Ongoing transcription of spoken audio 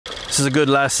is a good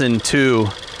lesson too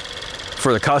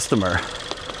for the customer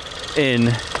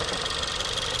in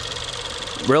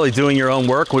really doing your own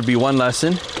work would be one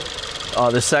lesson.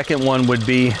 The second one would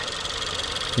be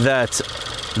that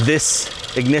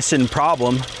this ignition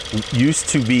problem used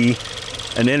to be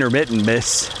an intermittent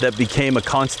miss that became a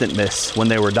constant miss when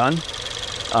they were done.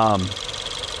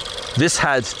 This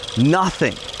has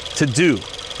nothing to do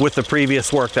with the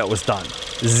previous work that was done.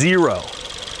 Zero,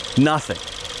 nothing.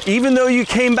 Even though you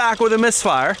came back with a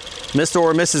misfire, Mr.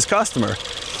 or Mrs. Customer,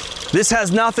 this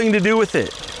has nothing to do with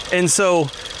it. And so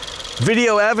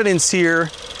video evidence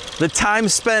here, the time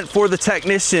spent for the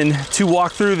technician to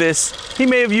walk through this, he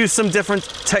may have used some different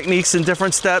techniques and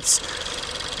different steps.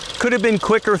 Could have been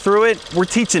quicker through it. We're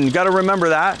teaching, got to remember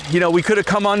that. You know, we could have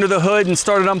come under the hood and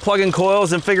started unplugging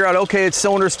coils and figure out, okay, it's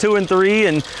cylinders 2 and 3,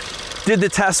 and did the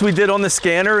test we did on the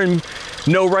scanner and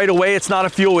know right away it's not a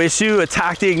fuel issue,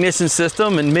 attack the ignition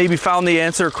system and maybe found the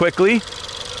answer quickly.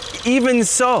 Even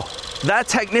so, that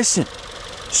technician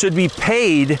should be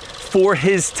paid for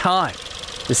his time.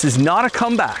 This is not a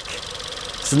comeback.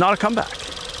 This is not a comeback.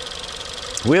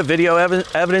 We have video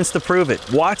evidence to prove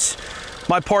it. Watch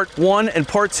my part 1 and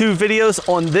part 2 videos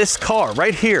on this car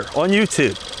right here on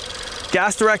YouTube.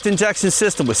 Gas direct injection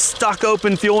system with stuck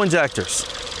open fuel injectors.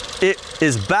 It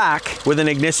is back with an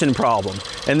ignition problem,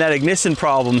 and that ignition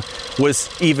problem was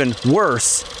even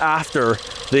worse after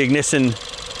the ignition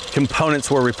components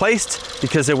were replaced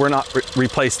because they were not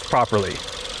replaced properly.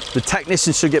 The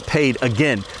technician should get paid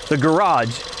again. The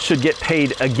garage should get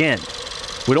paid again.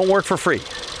 We don't work for free.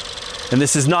 And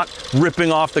this is not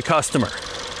ripping off the customer.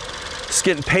 It's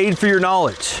getting paid for your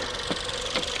knowledge.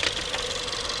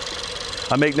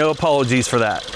 I make no apologies for that.